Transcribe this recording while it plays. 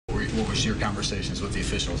What was your conversations with the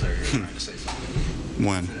officials there? You were trying to say something.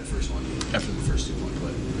 When? After that first one. After the first 2-point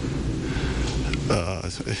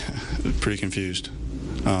play. Pretty confused.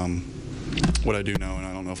 What I do know, and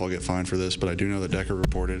I don't know if I'll get fined for this, but I do know that Decker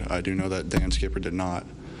reported. I do know that Dan Skipper did not,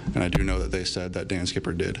 and I do know that they said that Dan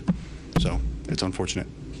Skipper did. So it's unfortunate.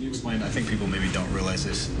 Can you explain? I think people maybe don't realize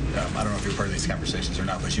this. I don't know if you're part of these conversations or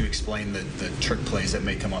not, but you explained the trick plays that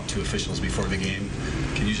may come up to officials before the game.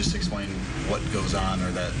 Can you just explain what goes on,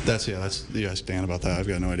 or that? That's you ask Dan about that. I've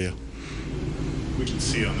got no idea. We can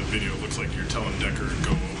see on the video. It looks like you're telling Decker to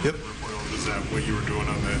go over. Yep. Is that what you were doing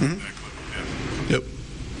on that, that clip? Yeah. Yep.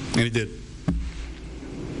 And he did.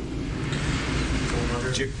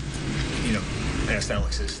 You know, asked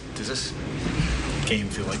Alex, does this game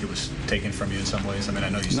feel like it was taken from you in some ways? I mean, I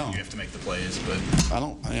know you said you have to make the plays, but I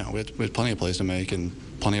don't. You know, we had plenty of plays to make and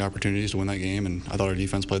plenty of opportunities to win that game, and I thought our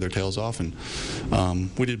defense played their tails off, and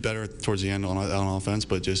we did better towards the end on offense,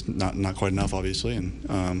 but just not quite enough, obviously.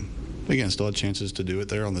 And again, still had chances to do it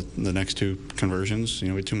there on the next 2 conversions. You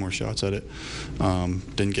know, we had 2 more shots at it.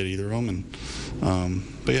 Didn't get either of them, and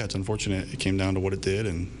but yeah, it's unfortunate. It came down to what it did,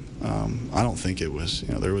 and I don't think it was.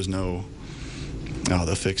 You know, there was no.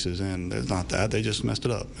 The fix is in. There's not that. They just messed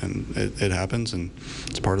it up, and it happens, and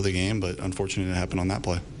it's part of the game. But unfortunately, it happened on that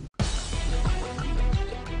play.